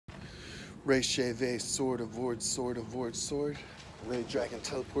Ray Shave, sword of Vord, sword of Vord, sword. Ray Dragon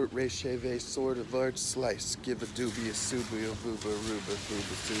teleport, Ray Shave, sword of Vord, slice. Give a doobie, a subi, a vuba, ruba,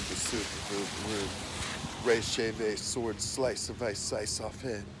 vuba, suba, super, vuba, ruba. Ray Shave, sword, slice of ice, slice off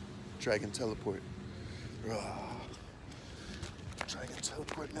head. Dragon teleport. Rah. Dragon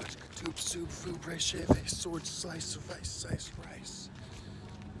teleport, magic, tube, soup, food, Ray Shave, sword, slice of ice, slice, rice.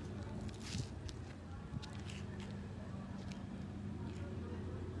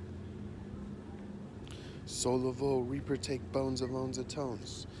 Solavo, Reaper, take bones of owns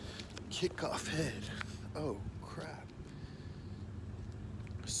atones. Kick off head. Oh, crap.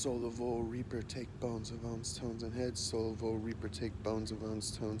 Solavo, Reaper, take bones of owns, tones, and head. Solavo, Reaper, take bones of owns,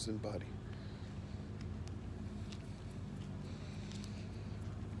 tones, and body.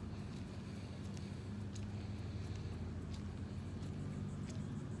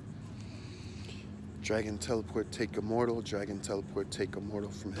 Dragon teleport, take immortal. Dragon teleport, take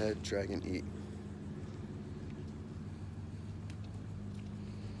immortal from head. Dragon eat.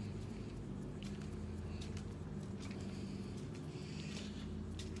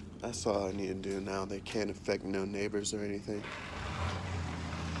 That's all I need to do now. They can't affect no neighbors or anything.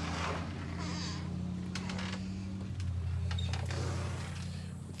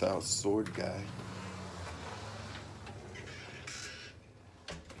 Without sword guy.